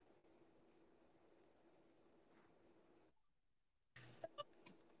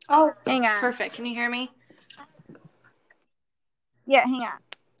Oh, Hang on. perfect. Can you hear me? Yeah, hang on.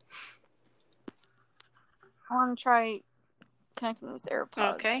 I want to try connecting these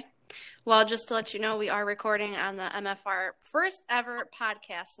AirPods. Okay. Well, just to let you know, we are recording on the MFR first ever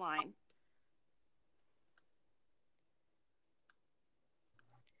podcast line.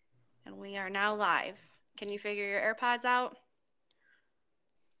 And we are now live. Can you figure your AirPods out?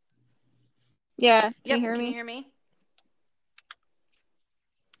 Yeah, can Yep. you hear Can me? you hear me?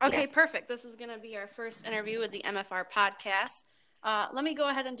 Okay, Yeah. perfect. This is going to be our first interview with the MFR podcast. Let me go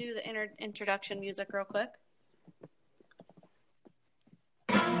ahead and do the introduction music real quick.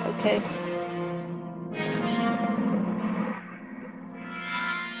 Okay.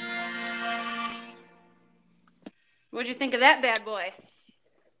 What'd you think of that bad boy?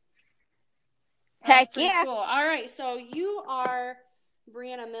 Heck That's pretty yeah. cool. All right, so you are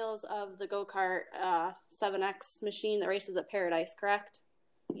Brianna Mills of the go-kart 7X machine that races at Paradise, correct?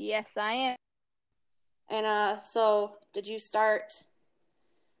 Yes, I am. And so did you start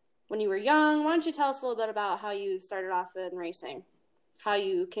when you were young? Why don't you tell us a little bit about how you started off in racing, how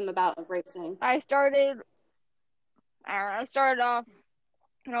you came about with racing? I started off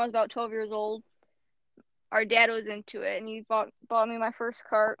when I was about 12 years old. Our dad was into it, and he bought me my first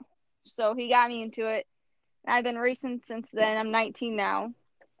kart, so he got me into it. And I've been racing since then. I'm 19 now.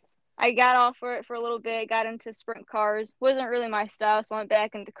 I got off for it for a little bit, got into sprint cars. Wasn't really my style, so I went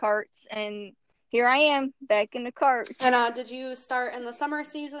back into karts, and here I am, back into karts. And did you start in the summer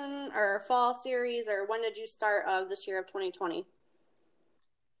season or fall series, or when did you start of this year of 2020?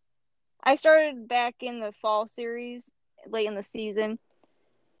 I started back in the fall series, late in the season.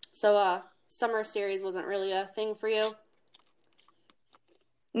 So summer series wasn't really a thing for you?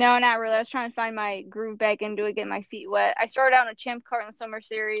 No, not really. I was trying to find my groove back into it, get my feet wet. I started out in a chimp kart in the summer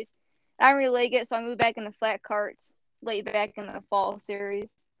series. I didn't really like it, so I moved back into flat karts late back in the fall series.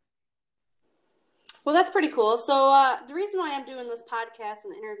 Well, that's pretty cool. So the reason why I'm doing this podcast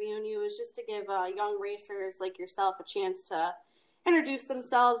and interviewing you is just to give young racers like yourself a chance to introduce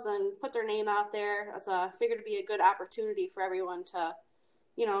themselves and put their name out there. It's figured to be a good opportunity for everyone to,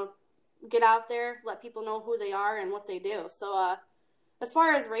 get out there, let people know who they are and what they do. So as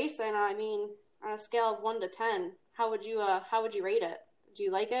far as racing, I mean, on a scale of 1 to 10, how would you rate it? Do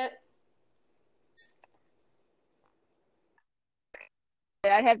you like it?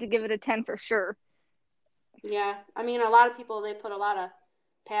 I'd have to give it a 10 for sure. Yeah, I mean, a lot of people, they put a lot of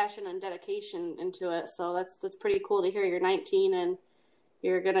passion and dedication into it, so that's pretty cool to hear. You're 19 and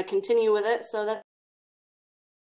you're gonna continue with it, so